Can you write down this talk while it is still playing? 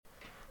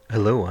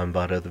Hello, I'm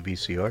Vada the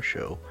VCR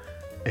Show,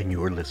 and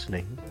you're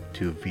listening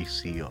to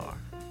VCR.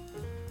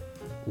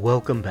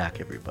 Welcome back,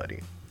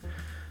 everybody.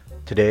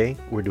 Today,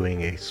 we're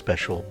doing a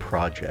special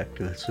project.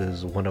 This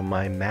is one of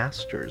my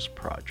master's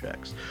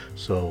projects,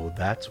 so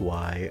that's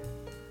why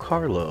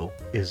Carlo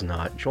is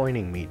not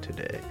joining me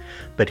today,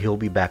 but he'll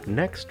be back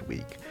next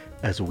week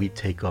as we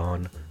take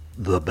on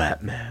the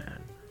Batman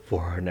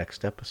for our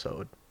next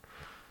episode.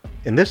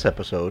 In this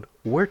episode,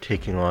 we're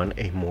taking on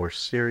a more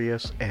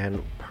serious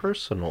and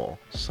personal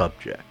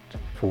subject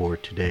for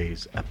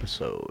today's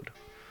episode.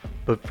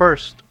 But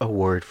first, a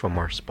word from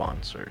our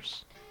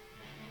sponsors.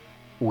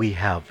 We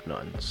have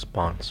none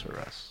sponsor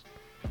us.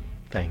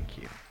 Thank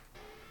you.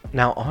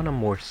 Now, on a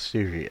more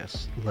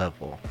serious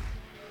level,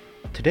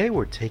 today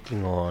we're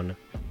taking on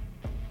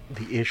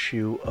the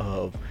issue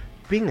of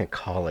being a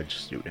college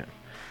student,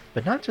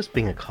 but not just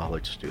being a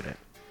college student,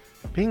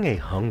 being a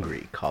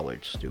hungry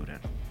college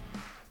student.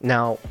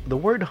 Now, the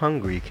word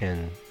hungry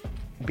can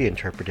be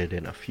interpreted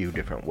in a few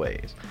different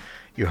ways.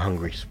 You're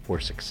hungry for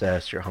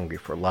success, you're hungry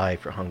for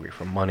life, you're hungry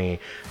for money,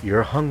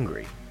 you're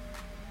hungry.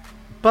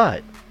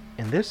 But,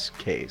 in this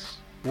case,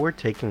 we're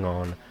taking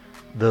on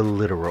the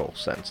literal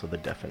sense of the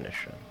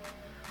definition.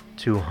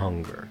 To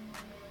hunger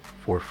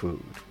for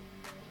food.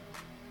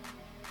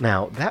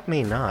 Now, that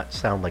may not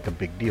sound like a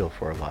big deal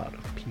for a lot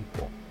of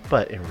people,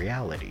 but in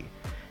reality,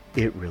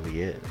 it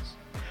really is.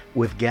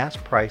 With gas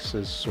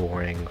prices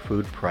soaring,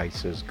 food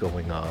prices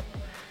going up,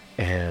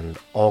 and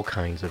all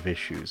kinds of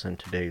issues in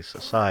today's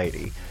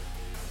society,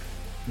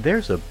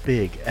 there's a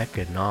big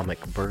economic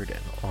burden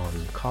on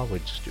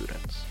college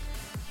students.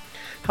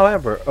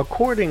 However,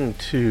 according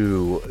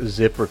to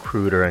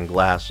ZipRecruiter and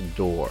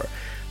Glassdoor,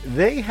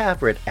 they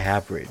have it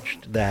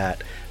averaged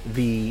that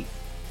the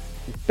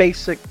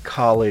basic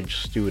college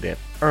student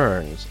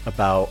earns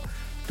about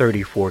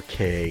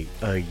 $34K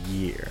a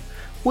year,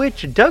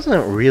 which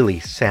doesn't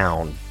really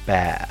sound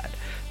bad.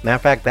 Matter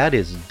of fact, that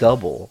is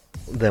double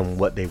than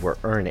what they were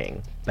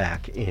earning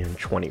back in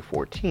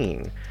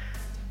 2014,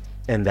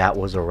 and that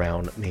was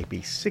around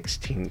maybe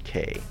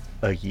 $16K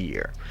a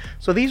year.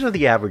 So these are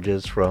the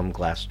averages from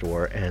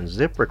Glassdoor and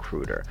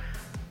ZipRecruiter.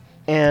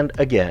 And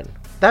again,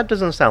 that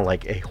doesn't sound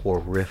like a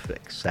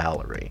horrific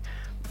salary,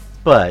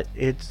 but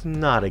it's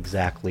not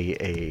exactly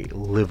a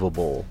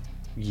livable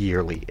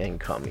yearly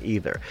income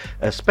either,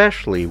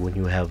 especially when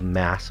you have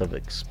massive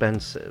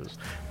expenses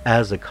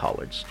as a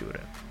college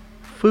student.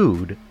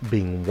 Food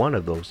being one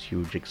of those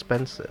huge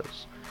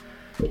expenses.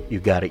 You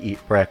gotta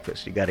eat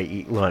breakfast, you gotta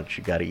eat lunch,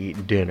 you gotta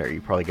eat dinner,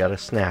 you probably gotta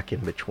snack in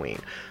between.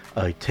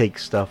 Take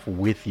stuff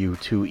with you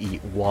to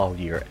eat while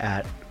you're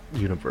at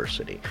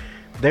university.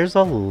 There's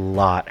a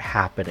lot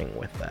happening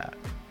with that.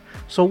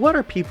 So what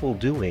are people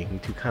doing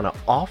to kind of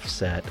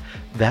offset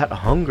that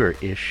hunger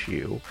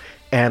issue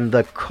and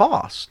the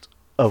cost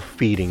of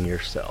feeding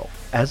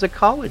yourself as a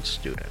college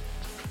student?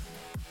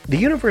 The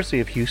University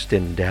of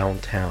Houston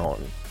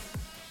downtown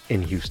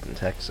in Houston,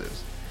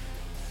 Texas,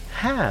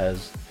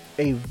 has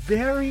a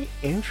very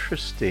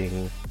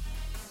interesting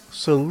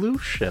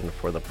solution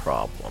for the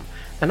problem.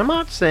 And I'm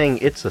not saying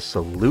it's a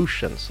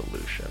solution,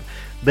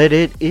 but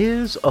it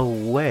is a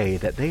way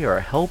that they are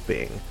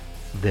helping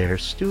their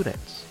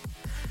students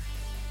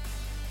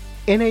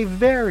in a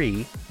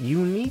very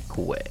unique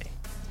way.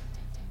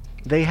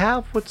 They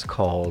have what's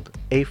called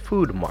a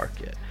food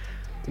market.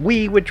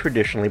 We would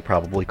traditionally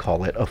probably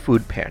call it a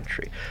food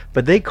pantry,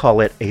 but they call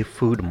it a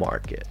food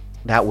market.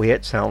 That way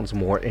it sounds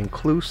more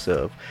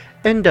inclusive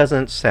and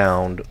doesn't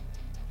sound,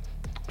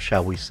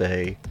 shall we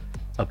say,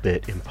 a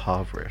bit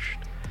impoverished.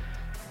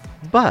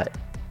 But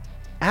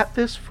at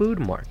this food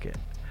market,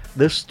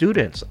 the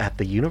students at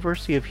the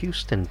University of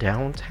Houston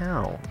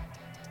downtown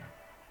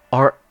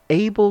are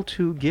able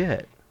to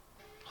get,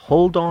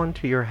 hold on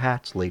to your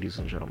hats, ladies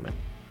and gentlemen,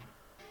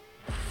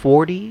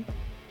 40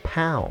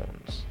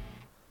 pounds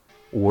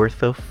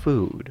worth of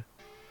food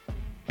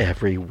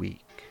every week.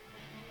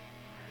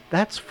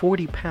 That's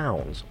 40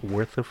 pounds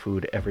worth of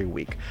food every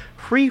week.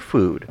 Free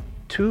food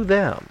to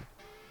them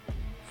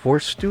for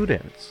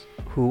students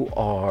who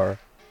are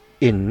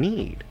in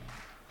need.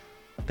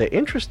 The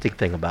interesting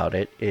thing about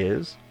it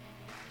is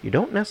you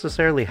don't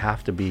necessarily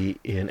have to be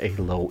in a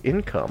low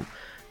income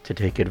to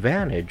take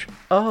advantage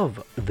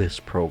of this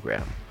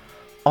program.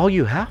 All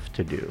you have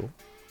to do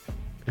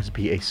is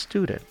be a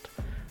student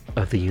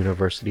of the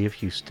University of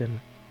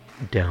Houston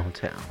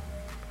downtown.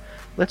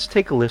 Let's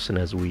take a listen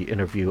as we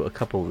interview a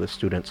couple of the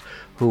students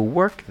who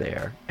work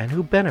there and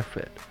who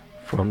benefit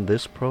from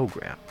this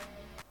program.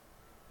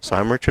 So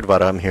I'm Richard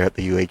Vada. I'm here at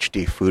the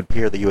UHD Food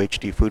Pier, the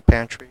UHD Food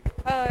Pantry.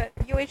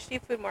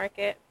 UHD Food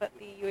Market, but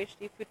the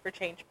UHD Food for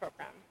Change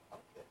program.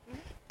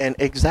 And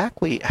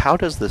exactly how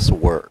does this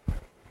work?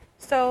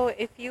 So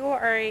if you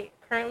are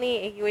currently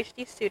a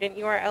UHD student,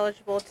 you are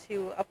eligible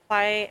to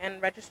apply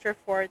and register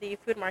for the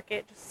food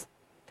market. Just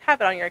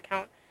have it on your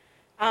account.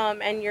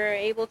 And you're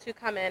able to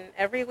come in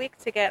every week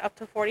to get up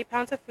to 40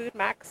 pounds of food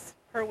max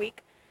per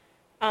week.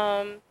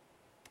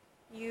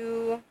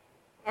 You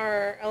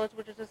are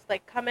eligible to just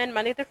come in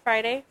Monday to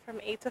Friday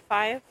from 8 to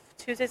 5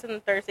 Tuesdays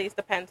and Thursdays,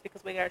 depends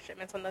because we get our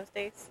shipments on those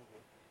days.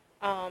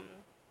 Um,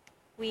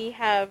 we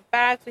have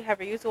bags, we have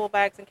reusable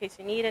bags in case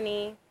you need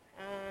any.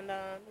 And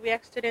we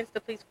ask students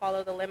to please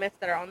follow the limits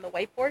that are on the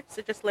whiteboard. So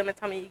it just limits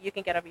how many you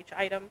can get of each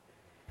item.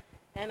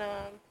 And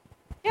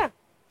yeah.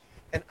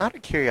 And out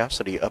of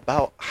curiosity,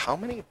 about how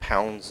many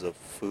pounds of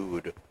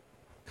food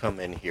come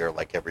in here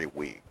like every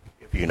week,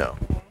 if you know?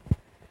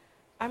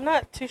 I'm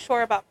not too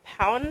sure about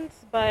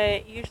pounds,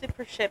 but usually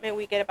per shipment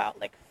we get about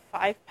like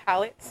 5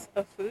 pallets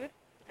of food.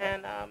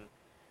 And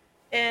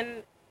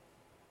in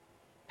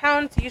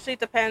pounds usually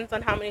depends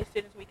on how many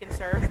students we can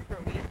serve per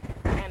week.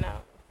 And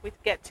if we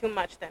get too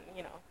much, then,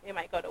 it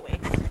might go to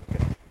waste.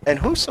 And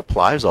who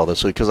supplies all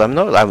this? Because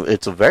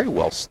it's a very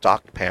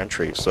well-stocked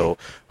pantry, so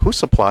who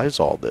supplies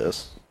all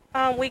this?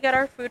 We get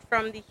our food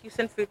from the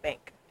Houston Food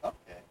Bank.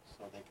 Okay,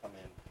 so they come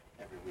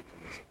in every week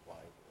and they supply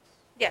this.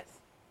 Yes.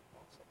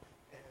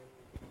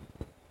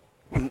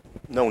 And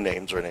no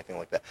names or anything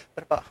like that,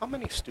 but about how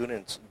many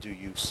students do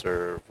you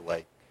serve,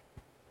 like,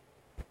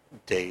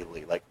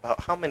 daily? Like,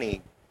 about how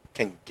many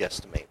can you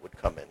guesstimate would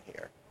come in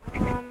here?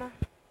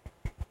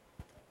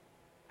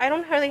 I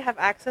don't really have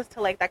access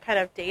to like that kind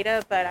of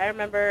data, but I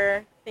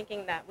remember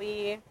thinking that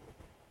we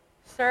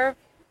serve,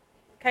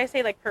 can I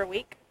say like per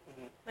week?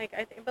 Mm-hmm. Like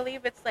I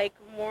believe it's like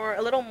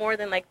a little more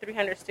than like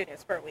 300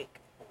 students per week.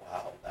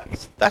 Wow,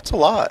 that's a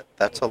lot.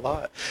 That's a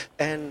lot.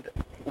 And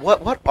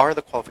what are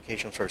the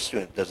qualifications for a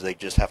student? Does they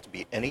just have to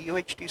be any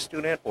UHD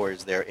student, or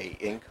is there a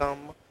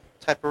income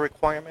type of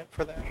requirement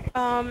for that?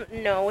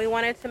 No, we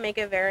wanted to make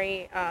it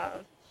very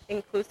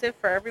inclusive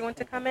for everyone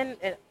to come in.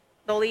 The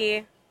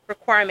only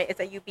requirement is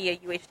that you be a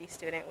UHD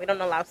student. We don't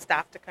allow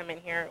staff to come in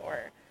here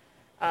or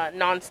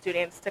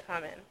non-students to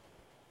come in.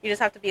 You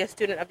just have to be a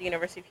student of the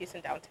University of Houston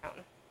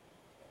downtown.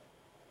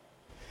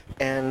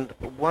 And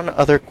one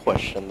other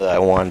question that I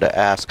wanted to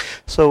ask.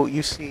 So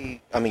you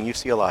see a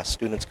lot of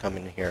students come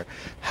in here.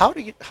 How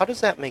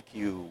does that make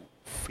you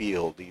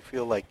feel? Do you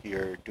feel like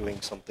you're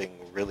doing something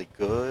really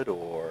good,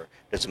 or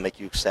does it make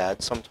you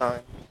sad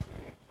sometimes?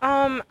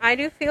 I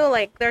do feel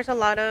like there's a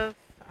lot of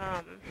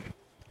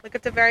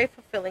it's a very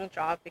fulfilling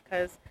job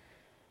because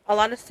a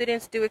lot of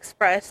students do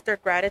express their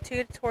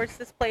gratitude towards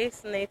this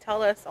place, and they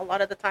tell us a lot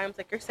of the times,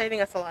 like, you're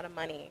saving us a lot of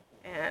money.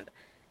 And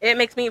it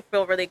makes me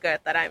feel really good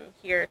that I'm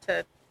here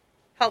to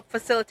help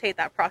facilitate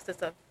that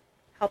process of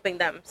helping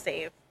them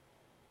save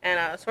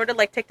and sort of,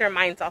 like, take their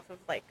minds off of,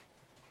 like,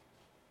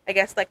 I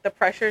guess, like, the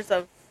pressures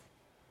of,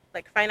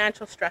 like,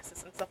 financial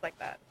stresses and stuff like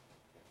that.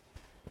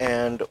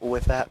 And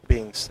with that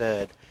being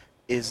said,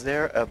 is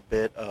there a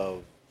bit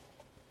of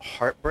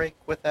heartbreak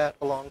with that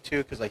along too?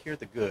 Because I hear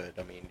the good.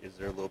 I mean, is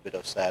there a little bit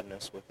of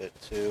sadness with it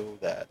too,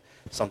 that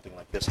something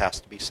like this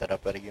has to be set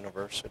up at a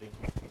university?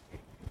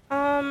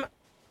 I'm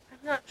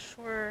not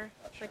sure.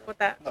 Like what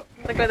that,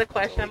 like with the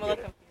question, I'm a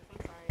little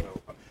confused. I'm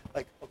sorry.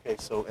 Like, okay,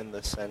 so in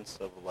the sense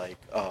of like,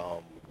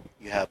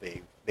 you have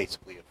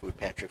basically a food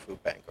pantry,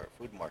 food bank, or a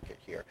food market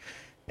here,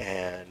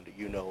 and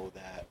you know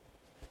that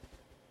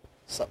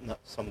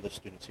some of the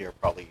students here are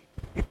probably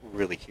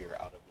really here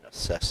out of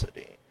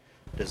necessity.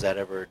 Does that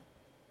ever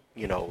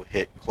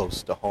hit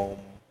close to home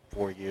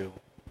for you?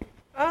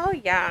 Oh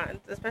yeah,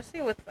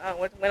 especially with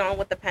what went on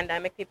with the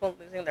pandemic, people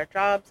losing their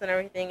jobs and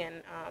everything,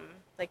 and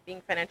like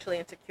being financially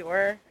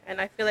insecure. And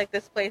I feel like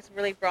this place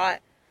really brought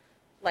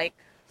like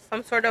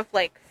some sort of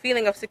like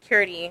feeling of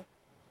security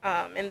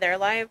in their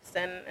lives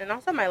and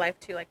also my life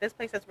too. Like this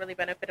place has really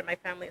benefited my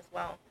family as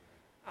well.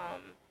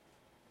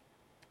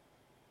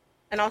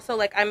 And also,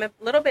 like, I'm a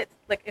little bit,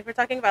 like, if we're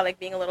talking about, like,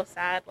 being a little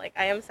sad, like,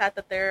 I am sad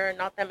that there are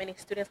not that many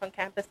students on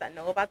campus that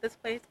know about this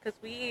place, because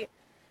we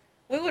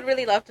would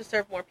really love to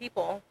serve more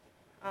people,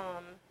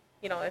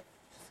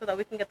 so that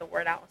we can get the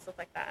word out and stuff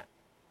like that.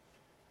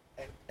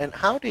 And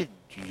how did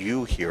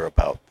you hear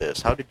about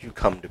this? How did you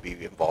come to be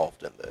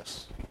involved in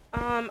this?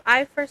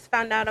 I first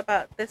found out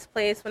about this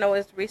place when I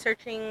was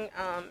researching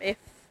if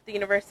the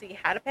university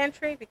had a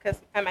pantry,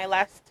 because at my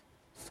last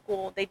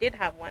school, they did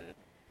have one.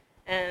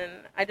 And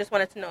I just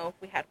wanted to know if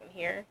we had one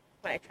here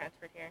when I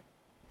transferred here.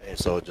 And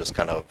so just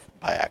kind of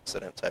by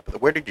accident type of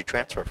thing. Where did you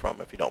transfer from,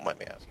 if you don't mind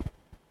me asking?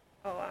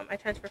 Oh, I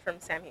transferred from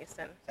Sam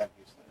Houston. Sam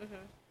Houston.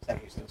 Mm-hmm. Sam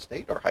Houston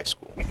State or high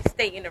school?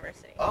 State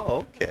University.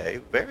 Oh, okay.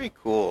 Very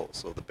cool.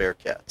 So the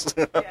Bearcats.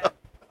 Yeah.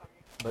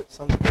 But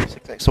some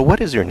basic things. So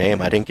what is your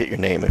name? I didn't get your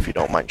name, if you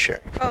don't mind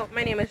sharing. Oh,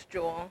 my name is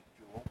Jewel.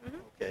 Jewel? Mm-hmm.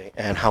 Okay.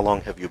 And how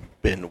long have you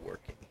been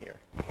working here?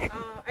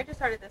 I just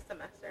started this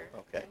semester.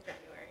 Okay. In January.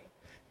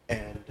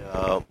 And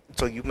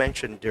so you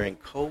mentioned during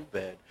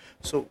COVID.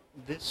 So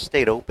this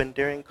stayed open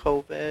during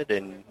COVID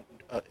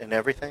and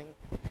everything?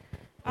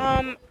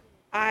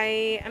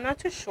 I am not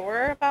too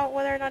sure about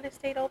whether or not it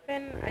stayed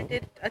open. I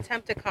did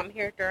attempt to come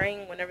here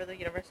whenever the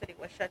university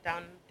was shut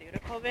down due to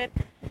COVID.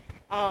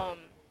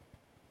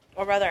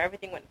 Or rather,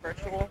 everything went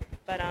virtual.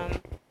 But I'm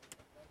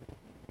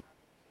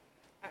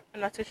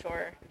not too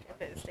sure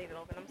if it stayed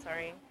open. I'm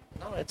sorry.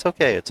 No, it's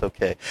okay. It's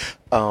okay.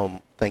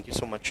 Thank you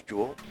so much,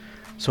 Jewel.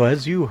 So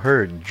as you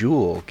heard,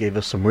 Jewel gave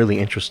us some really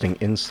interesting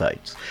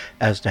insights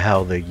as to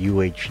how the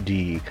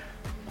UHD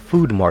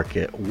food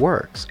market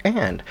works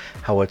and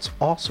how it's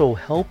also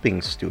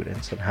helping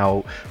students and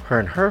how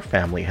her and her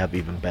family have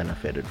even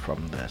benefited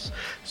from this.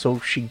 So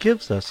she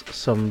gives us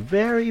some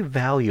very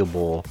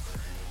valuable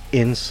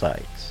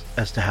insights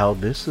as to how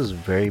this is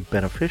very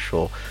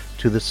beneficial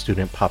to the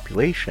student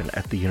population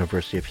at the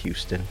University of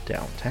Houston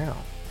downtown.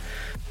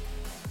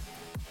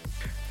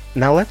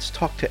 Now let's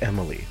talk to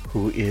Emily,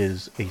 who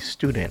is a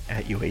student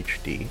at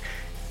UHD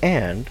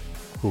and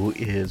who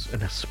is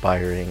an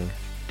aspiring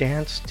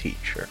dance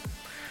teacher.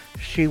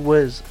 She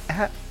was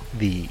at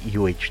the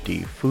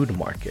UHD food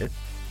market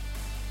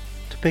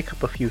to pick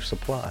up a few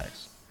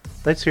supplies.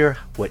 Let's hear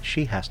what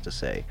she has to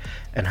say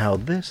and how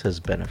this has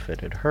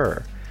benefited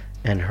her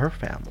and her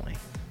family.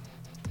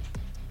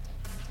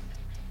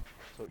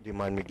 So, do you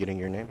mind me getting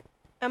your name?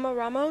 Emma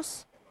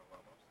Ramos.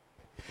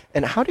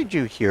 And how did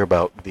you hear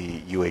about the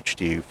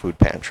UHD food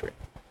pantry?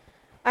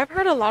 I've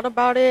heard a lot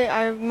about it.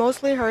 I've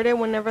mostly heard it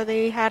whenever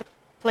they had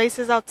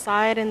places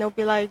outside and they'll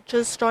be like,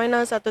 just join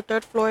us at the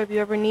 3rd floor if you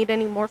ever need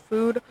any more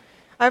food.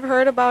 I've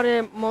heard about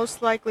it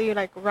most likely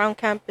like around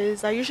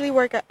campus. I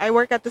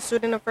work at the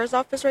student affairs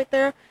office right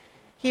there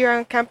here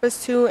on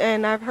campus too,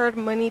 and I've heard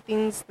many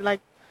things like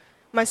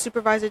my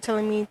supervisor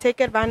telling me take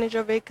advantage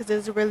of it because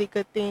it's a really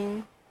good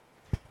thing.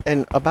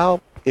 And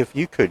about, if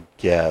you could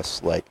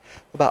guess, like,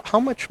 about how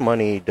much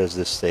money does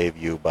this save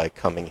you by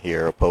coming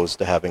here opposed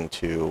to having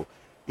to,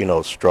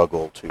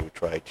 struggle to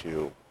try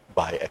to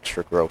buy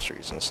extra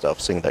groceries and stuff,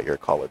 seeing that you're a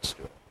college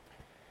student?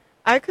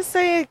 I could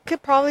say it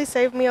could probably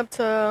save me up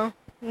to,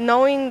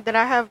 knowing that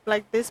I have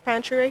like this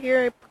pantry right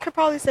here, it could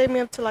probably save me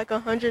up to like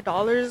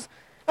 $100,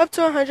 up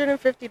to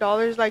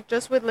 $150, like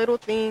just with little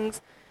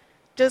things,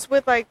 just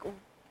with like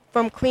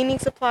from cleaning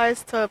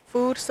supplies to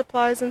food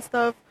supplies and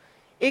stuff.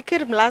 It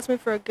could last me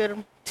for a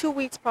good 2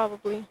 weeks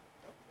probably.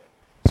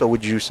 So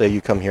would you say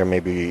you come here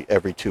maybe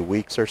every 2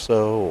 weeks or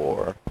so,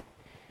 or?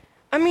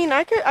 I mean,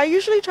 I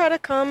usually try to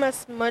come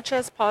as much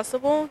as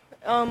possible.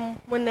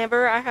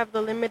 Whenever I have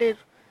the limited,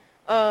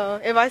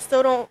 if I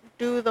still don't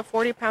do the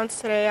 40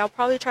 pounds today, I'll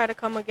probably try to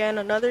come again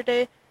another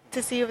day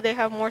to see if they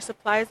have more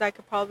supplies I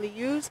could probably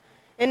use.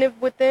 And if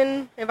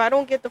I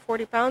don't get the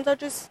 40 pounds, I'll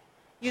just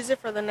use it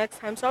for the next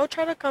time. So I'll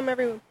try to come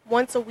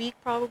once a week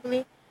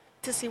probably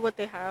to see what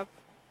they have.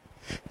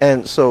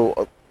 And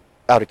so,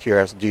 out of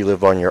curiosity, do you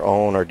live on your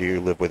own or do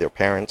you live with your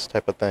parents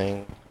type of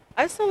thing?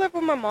 I still live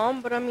with my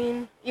mom, but I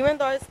mean, even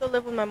though I still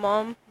live with my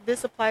mom, these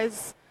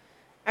supplies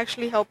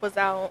actually help us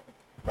out.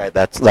 Right,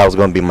 that was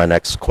going to be my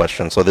next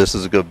question. So this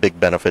is a good big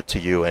benefit to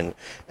you and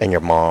your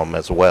mom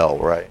as well,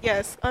 right?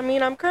 Yes, I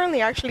mean, I'm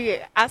currently actually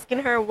asking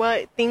her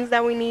what things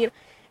that we need,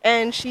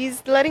 and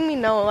she's letting me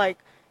know, like,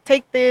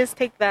 take this,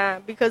 take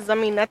that, because, I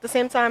mean, at the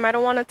same time, I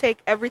don't want to take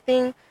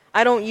everything.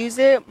 I don't use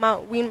it.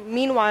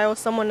 Meanwhile,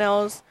 someone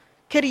else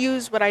could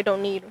use what I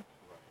don't need.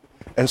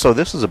 And so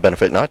this is a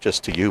benefit not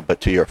just to you,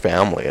 but to your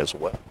family as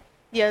well.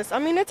 Yes, I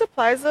mean, it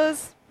supplies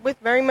us with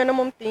very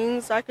minimum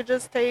things. I could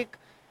just take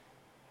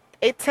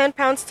 10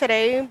 pounds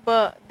today,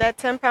 but that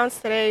 10 pounds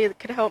today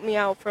could help me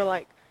out for,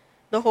 like,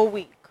 the whole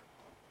week.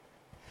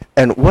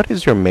 And what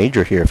is your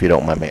major here, if you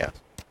don't mind me asking?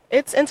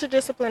 It's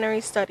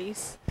interdisciplinary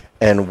studies.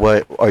 And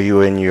what, are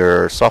you in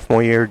your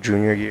sophomore year,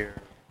 junior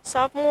year?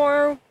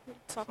 Sophomore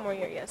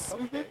year, yes.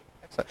 Okay.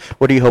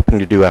 What are you hoping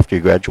to do after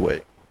you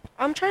graduate?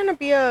 I'm trying to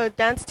be a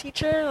dance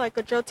teacher, like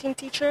a drill team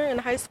teacher in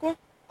high school.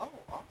 Oh,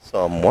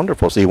 awesome.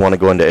 Wonderful. So you want to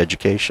go into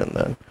education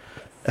then?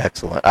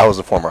 Excellent. I was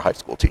a former high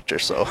school teacher,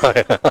 so.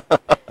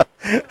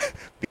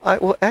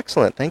 Well,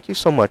 excellent. Thank you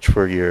so much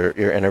for your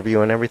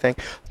interview and everything.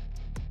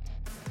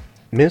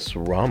 Miss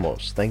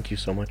Ramos, thank you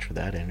so much for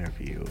that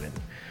interview and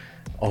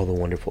all the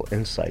wonderful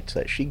insights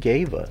that she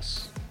gave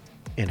us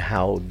in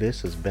how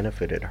this has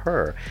benefited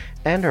her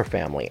and her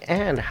family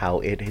and how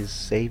it is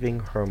saving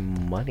her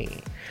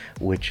money,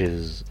 which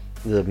is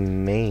the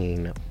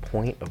main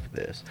point of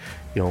this.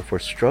 For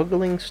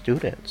struggling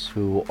students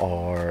who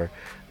are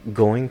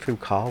going through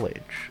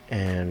college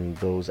and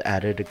those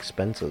added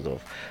expenses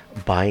of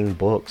buying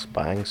books,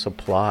 buying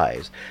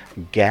supplies,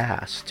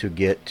 gas to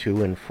get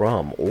to and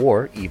from,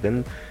 or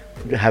even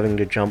having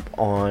to jump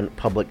on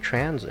public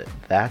transit.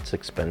 That's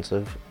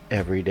expensive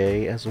every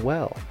day as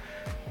well.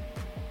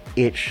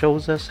 It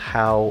shows us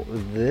how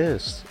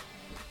this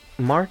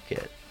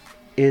market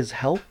is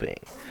helping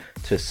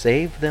to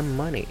save them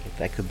money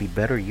that could be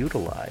better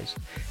utilized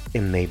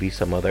in maybe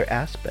some other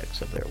aspects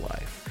of their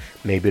life.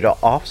 Maybe to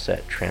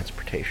offset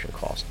transportation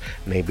cost,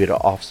 maybe to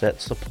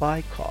offset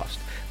supply cost,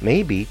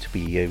 maybe to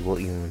be able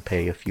to even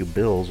pay a few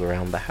bills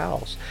around the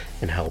house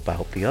and help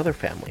out the other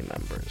family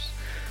members.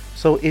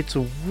 So it's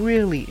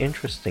really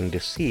interesting to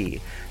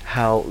see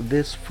how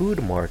this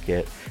food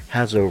market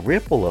has a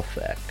ripple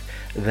effect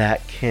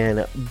that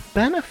can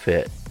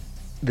benefit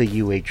the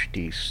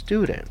UHD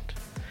student,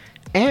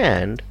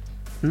 and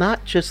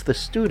not just the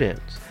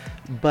students,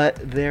 but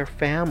their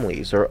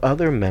families or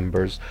other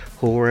members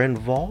who are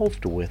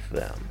involved with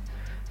them.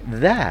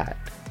 That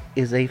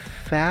is a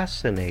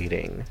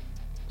fascinating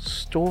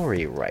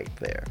story right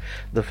there.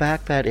 The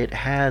fact that it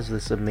has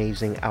this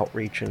amazing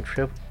outreach and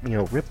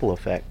ripple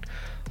effect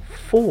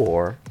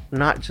for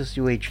not just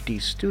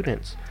UHD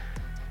students,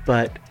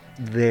 but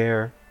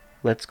their,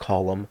 let's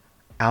call them,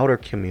 outer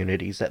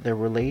communities that they're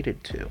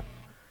related to.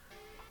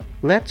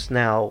 Let's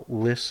now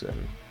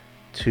listen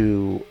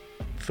to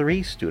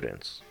 3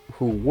 students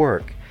who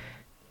work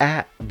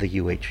at the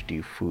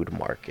UHD food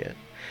market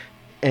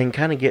and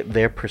kind of get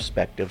their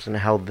perspectives and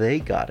how they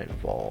got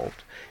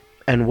involved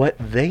and what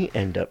they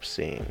end up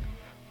seeing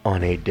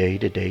on a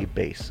day-to-day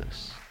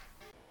basis.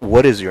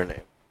 What is your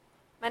name?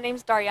 My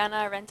name's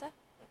Dariana Arenta. And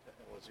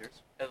what's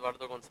yours?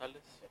 Eduardo Gonzalez.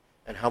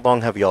 And how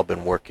long have y'all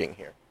been working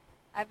here?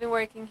 I've been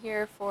working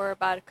here for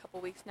about a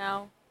couple weeks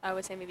now. I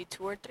would say maybe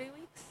 2 or 3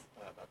 weeks.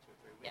 About 2 or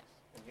 3 weeks. Yeah.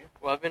 And you?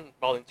 Well, I've been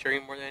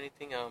volunteering more than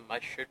anything. I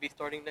should be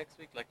starting next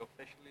week, like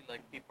officially,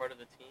 like be part of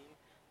the team.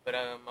 But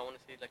I want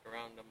to say like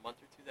around a month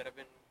or 2 that I've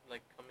been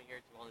like coming here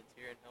to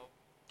volunteer and help.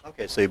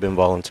 Okay, so you've been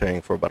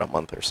volunteering for about a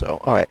month or so.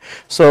 All right.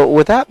 So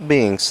with that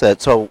being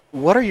said, so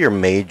what are your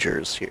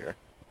majors here?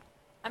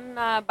 I'm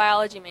a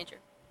biology major.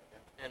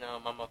 And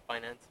I'm a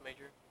finance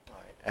major. All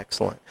right,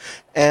 excellent.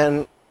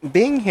 And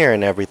being here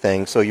and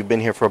everything, so you've been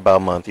here for about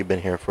a month, you've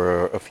been here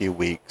for a few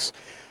weeks.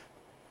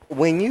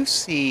 When you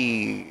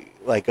see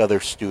like other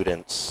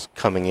students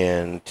coming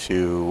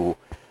into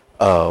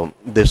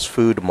this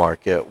food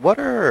market, what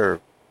are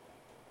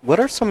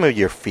some of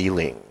your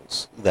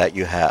feelings that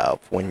you have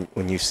when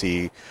you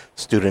see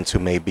students who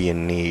may be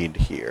in need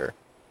here?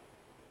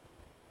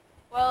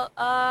 Well,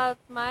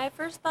 my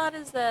first thought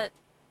is that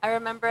I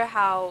remember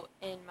how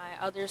in my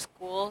other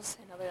schools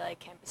and other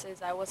like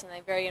campuses I wasn't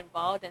like very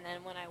involved, and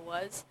then when I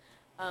was,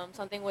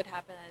 something would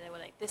happen and they would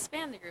like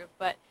disband the group.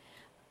 But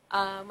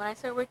when I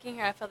started working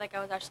here, I felt like I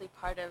was actually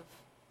part of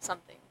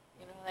something.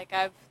 You know,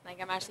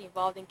 I'm actually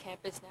involved in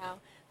campus now.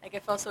 Like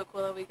it felt so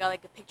cool that we got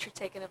like a picture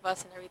taken of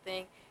us and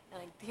everything, and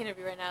like the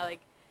interview right now,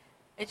 like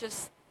it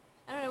just,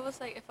 I don't know,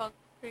 it felt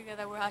pretty good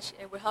that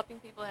we're helping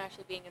people and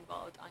actually being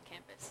involved on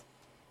campus.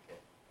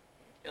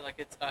 Yeah,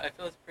 like I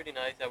feel it's pretty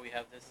nice that we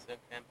have this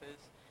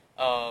campus.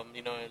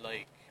 You know,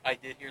 like I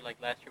did here,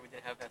 like last year we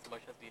didn't have as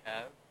much as we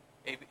have.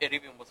 It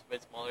even was a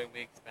bit smaller and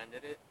we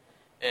expanded it.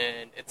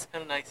 And it's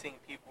kind of nice seeing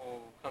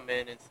people come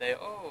in and say,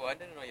 oh, I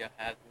didn't know you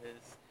had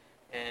this.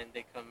 And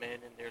they come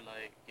in and they're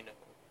like, you know,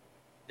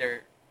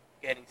 they're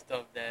getting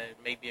stuff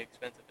that may be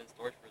expensive in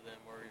stores for them,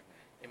 or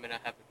they may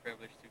not have the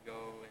privilege to go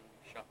and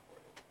shop for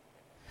it.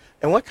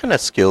 And what kind of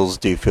skills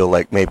do you feel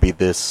like maybe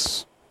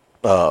this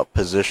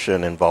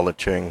position and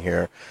volunteering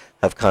here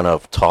have kind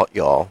of taught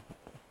y'all?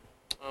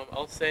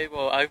 I'll say,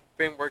 well, I've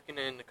been working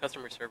in the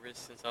customer service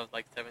since I was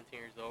like 17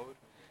 years old.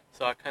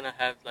 So I kind of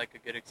have like a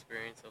good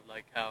experience of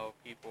like how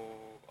people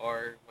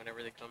are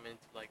whenever they come in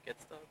to like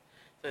get stuff.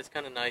 So it's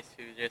kind of nice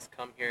to just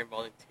come here and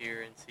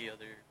volunteer and see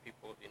other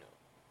people, you know,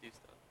 do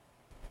stuff.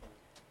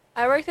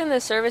 I worked in the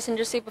service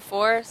industry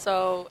before,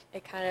 so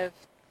it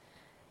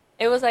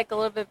was like a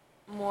little bit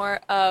more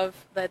of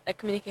the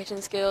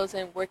communication skills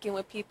and working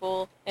with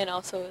people, and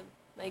also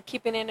like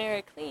keeping an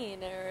area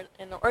clean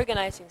and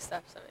organizing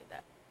stuff like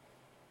that.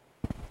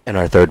 And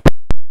our third,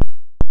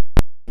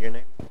 your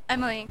name?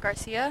 Emily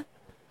Garcia.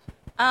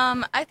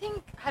 I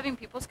think having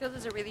people skills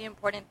is a really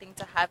important thing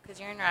to have because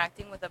you're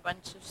interacting with a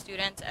bunch of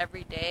students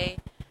every day.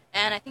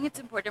 And I think it's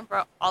important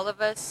for all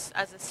of us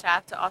as a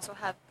staff to also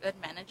have good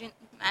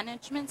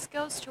management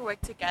skills to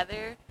work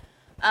together.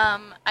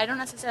 I don't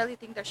necessarily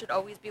think there should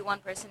always be one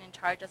person in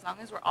charge. As long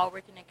as we're all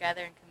working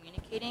together and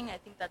communicating, I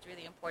think that's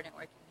really important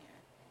working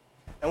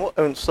here.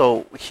 And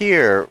so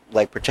here,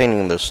 like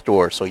pertaining to the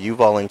store, so you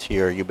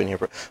volunteer, you've been here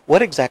for,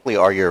 what exactly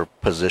are your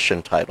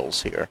position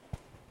titles here?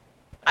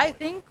 I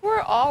think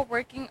we're all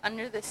working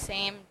under the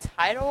same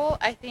title.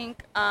 I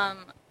think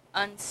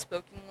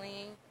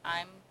unspokenly,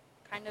 I'm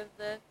kind of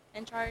the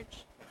in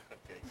charge.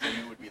 Okay, so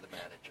you would be the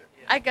manager.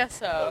 I guess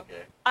so.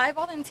 Okay. I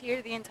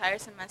volunteered the entire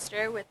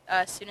semester with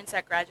students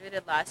that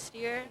graduated last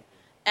year,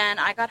 and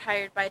I got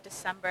hired by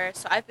December.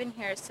 So I've been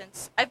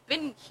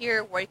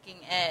here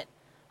working it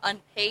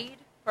unpaid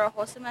for a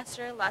whole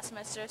semester last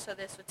semester. So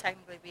this would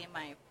technically be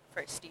my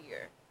first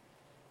year.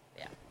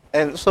 Yeah.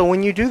 And so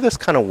when you do this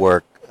kind of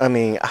work, I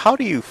mean, how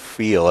do you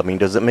feel? I mean,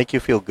 does it make you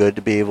feel good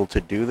to be able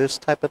to do this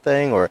type of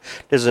thing, or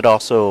does it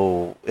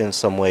also, in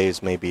some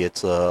ways, maybe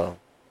it's a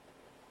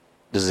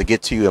does it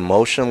get to you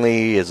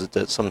emotionally? Is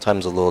it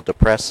sometimes a little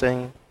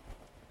depressing?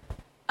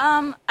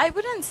 I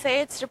wouldn't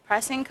say it's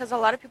depressing because a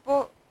lot of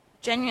people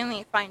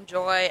genuinely find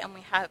joy, and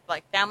we have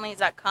like families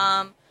that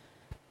come,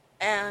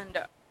 and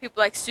people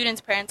like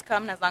students' parents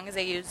come, and as long as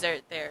they use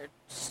their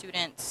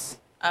students'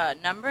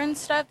 number and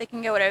stuff, they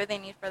can get whatever they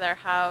need for their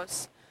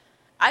house.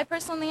 I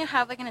personally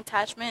have like an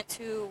attachment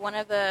to one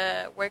of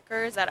the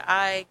workers that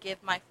I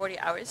give my 40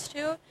 hours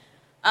to.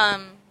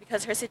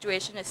 Because her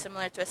situation is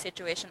similar to a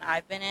situation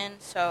I've been in,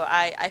 so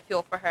I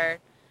feel for her.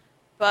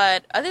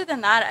 But other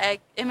than that,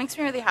 it makes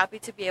me really happy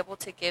to be able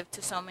to give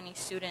to so many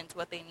students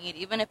what they need,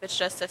 even if it's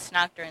just a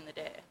snack during the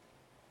day.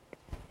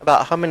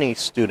 About how many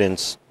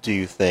students do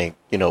you think,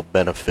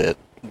 benefit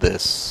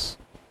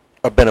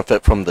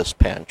from this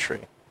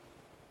pantry?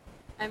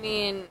 I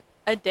mean,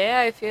 a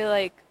day I feel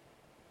like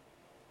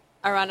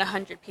around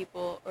 100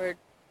 people, or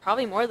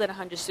probably more than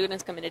 100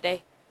 students come in a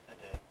day.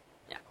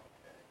 Yeah.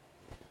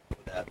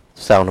 Would that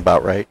sound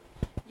about right?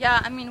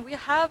 Yeah, I mean, we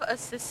have a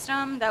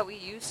system that we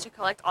use to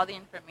collect all the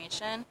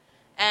information,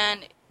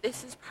 and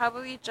this is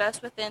probably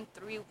just within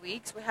 3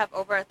 weeks. We have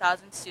over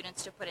 1,000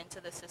 students to put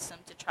into the system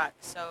to track.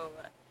 So,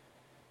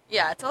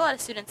 yeah, it's a lot of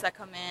students that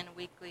come in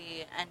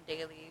weekly and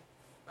daily.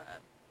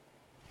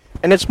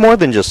 And it's more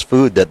than just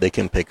food that they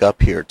can pick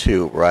up here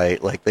too,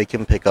 right? Like they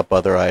can pick up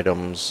other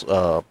items.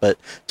 But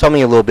tell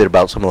me a little bit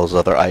about some of those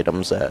other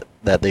items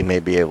that they may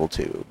be able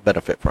to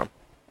benefit from.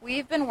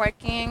 We've been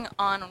working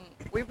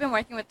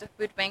with the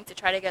food bank to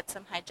try to get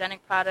some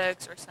hygienic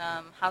products or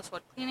some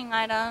household cleaning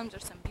items or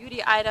some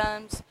beauty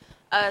items.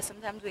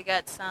 Sometimes we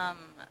get some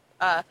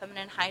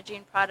feminine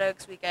hygiene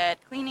products. We get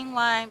cleaning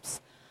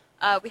wipes.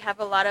 We have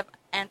a lot of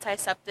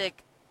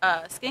antiseptic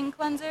skin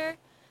cleanser.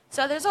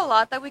 So there's a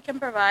lot that we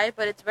can provide,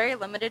 but it's very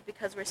limited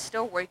because we're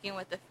still working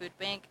with the food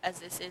bank as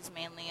this is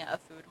mainly a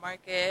food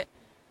market.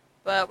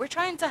 But we're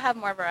trying to have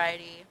more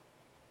variety.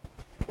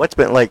 What's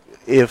been like,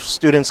 if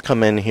students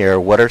come in here,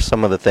 what are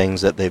some of the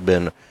things that they've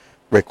been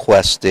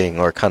requesting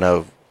or kind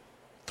of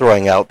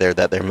throwing out there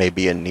that there may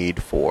be a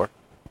need for?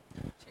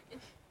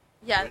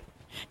 Yeah.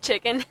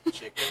 Chicken.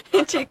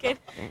 Chicken.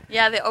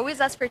 Yeah, they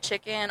always ask for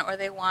chicken, or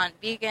they want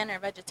vegan or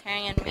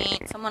vegetarian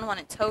meat. Someone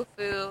wanted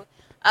tofu.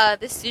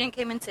 This student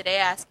came in today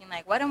asking,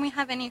 like, why don't we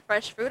have any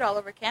fresh fruit all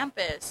over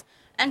campus?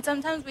 And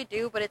sometimes we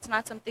do, but it's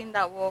not something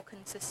that we'll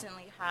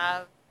consistently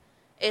have.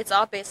 It's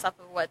all based off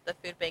of what the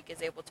food bank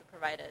is able to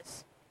provide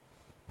us.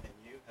 And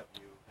have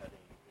you had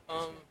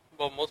any?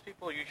 Well, most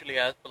people usually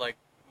ask for like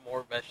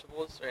more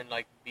vegetables and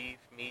like beef,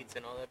 meats,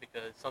 and all that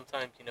because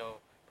sometimes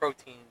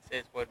proteins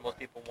is what most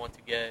people want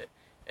to get,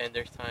 and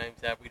there's times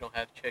that we don't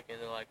have chicken.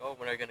 They're like, oh,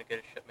 when are you gonna get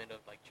a shipment of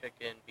like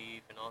chicken,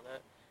 beef, and all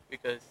that?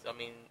 Because I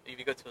mean, if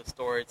you go to the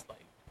store, it's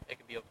like it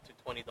can be up to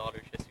 $20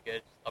 just to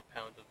get a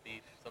pound of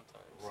beef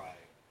sometimes. Right.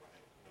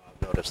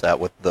 I've noticed that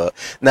with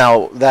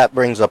now that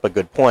brings up a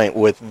good point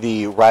with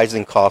the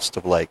rising cost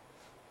of like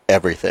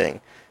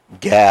everything,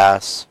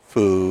 gas,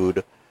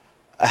 food.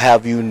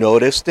 Have you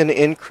noticed an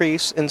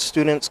increase in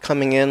students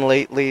coming in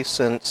lately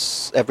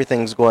since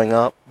everything's going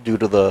up due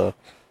to the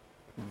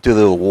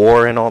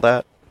war and all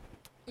that?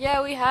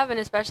 Yeah, we have, and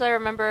especially I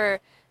remember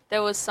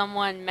there was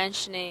someone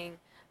mentioning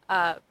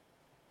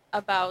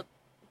about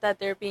that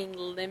there being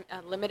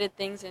limited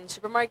things in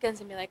supermarkets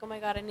and be like, oh my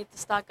god, I need to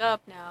stock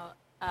up now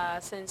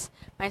since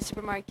my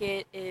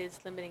supermarket is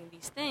limiting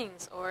these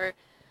things. Or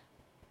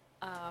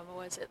what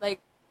was it? Like,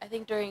 I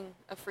think during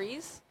a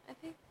freeze,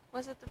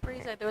 was it the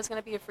freeze? There was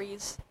going to be a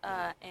freeze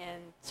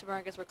and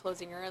supermarkets were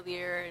closing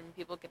earlier and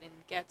people couldn't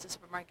get to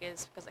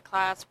supermarkets because of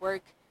class,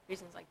 work,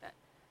 reasons like that.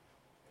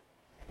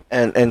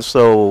 And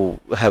so,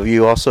 have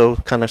you also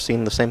kind of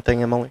seen the same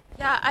thing, Emily?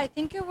 Yeah, I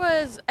think it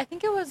was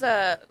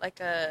a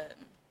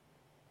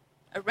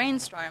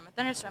rainstorm, a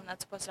thunderstorm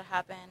that's supposed to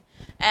happen.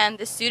 And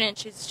the student,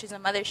 she's a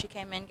mother. She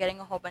came in getting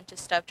a whole bunch of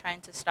stuff,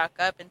 trying to stock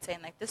up and saying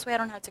like, this way I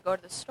don't have to go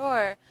to the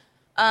store.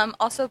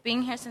 Also,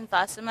 being here since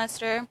last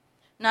semester,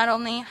 not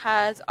only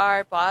has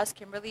our boss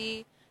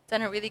Kimberly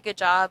done a really good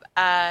job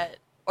at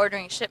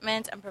ordering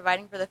shipments and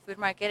providing for the food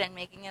market and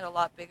making it a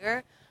lot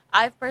bigger.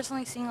 I've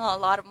personally seen a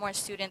lot of more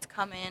students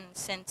come in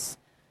since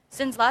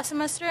last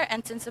semester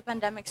and since the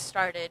pandemic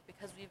started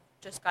because we've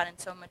just gotten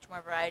so much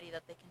more variety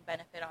that they can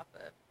benefit off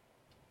of.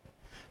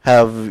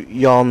 Have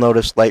y'all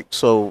noticed, like,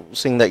 so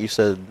seeing that you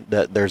said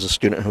that there's a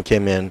student who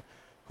came in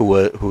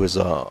who is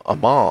a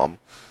mom,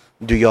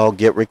 do y'all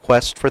get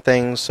requests for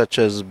things such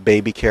as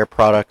baby care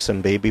products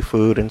and baby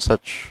food and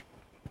such?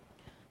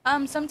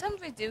 Sometimes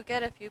we do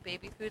get a few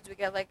baby foods. We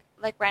get like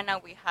right now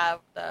we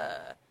have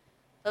the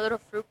little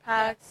fruit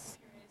packs.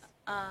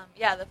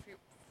 The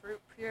fruit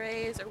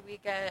purees, or we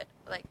get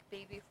like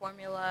baby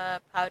formula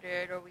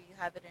powdered, or we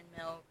have it in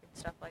milk and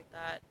stuff like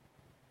that.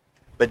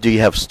 But do you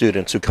have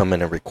students who come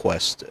in and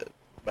request it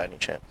by any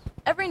chance?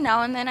 Every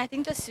now and then, I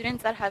think the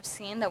students that have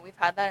seen that we've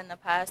had that in the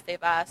past,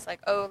 they've asked like,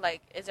 oh,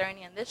 like, is there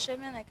any in this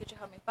shipment? Like, could you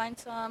help me find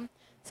some?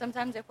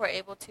 Sometimes if we're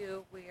able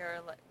to,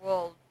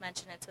 we'll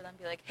mention it to them,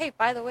 be like, hey,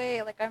 by the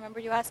way, like, I remember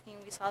you asking,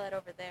 we saw that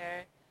over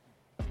there.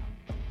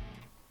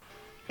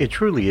 It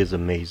truly is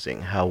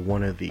amazing how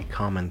one of the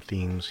common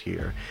themes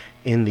here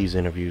in these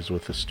interviews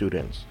with the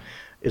students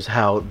is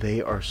how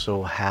they are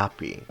so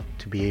happy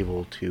to be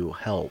able to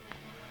help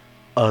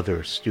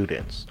other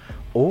students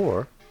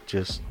or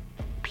just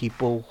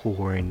people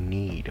who are in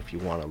need, if you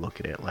want to look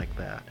at it like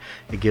that.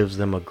 It gives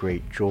them a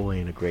great joy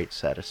and a great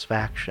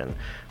satisfaction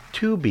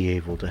to be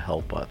able to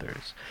help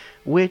others,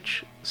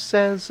 which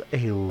says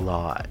a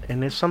lot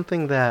and is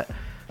something that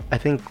I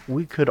think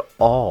we could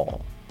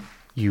all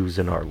use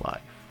in our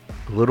life.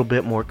 A little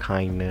bit more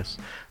kindness,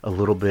 a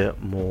little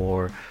bit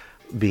more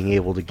being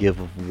able to give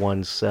of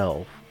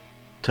oneself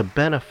to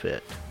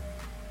benefit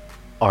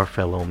our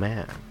fellow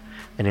man.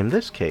 And in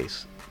this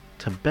case,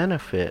 to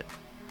benefit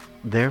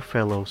their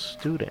fellow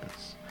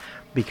students.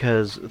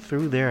 Because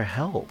through their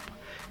help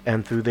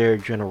and through their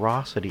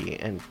generosity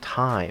and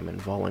time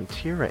and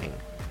volunteering,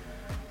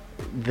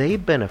 they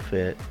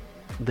benefit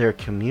their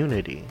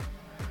community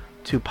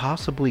to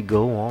possibly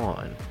go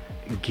on,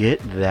 get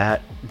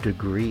that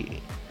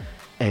degree,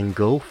 and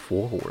go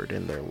forward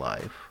in their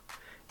life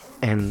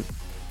and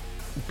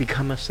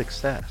become a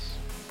success,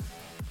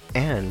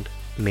 and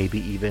maybe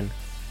even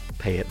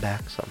pay it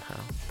back somehow.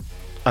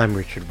 I'm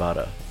Richard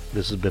Vada.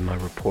 This has been my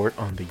report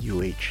on the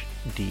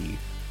UHD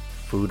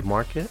food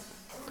market,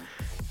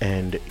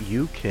 and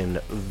you can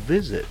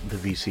visit the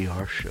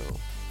VCR show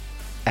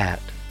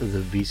at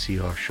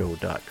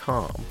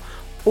thevcrshow.com,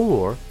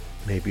 or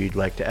maybe you'd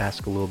like to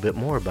ask a little bit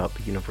more about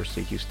the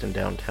University of Houston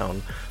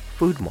downtown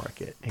food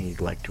market and you'd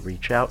like to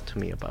reach out to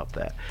me about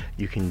that.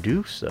 You can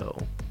do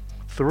so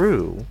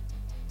through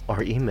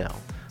our email,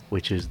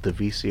 which is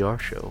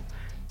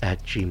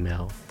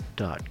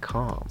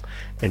thevcrshow@gmail.com.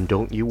 And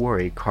don't you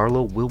worry,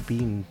 Carlo will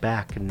be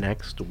back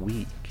next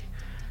week.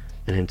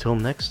 And until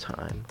next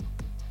time,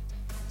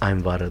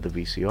 I'm Vada the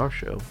VCR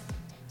Show,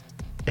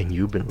 and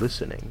you've been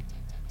listening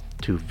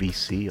to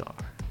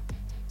VCR.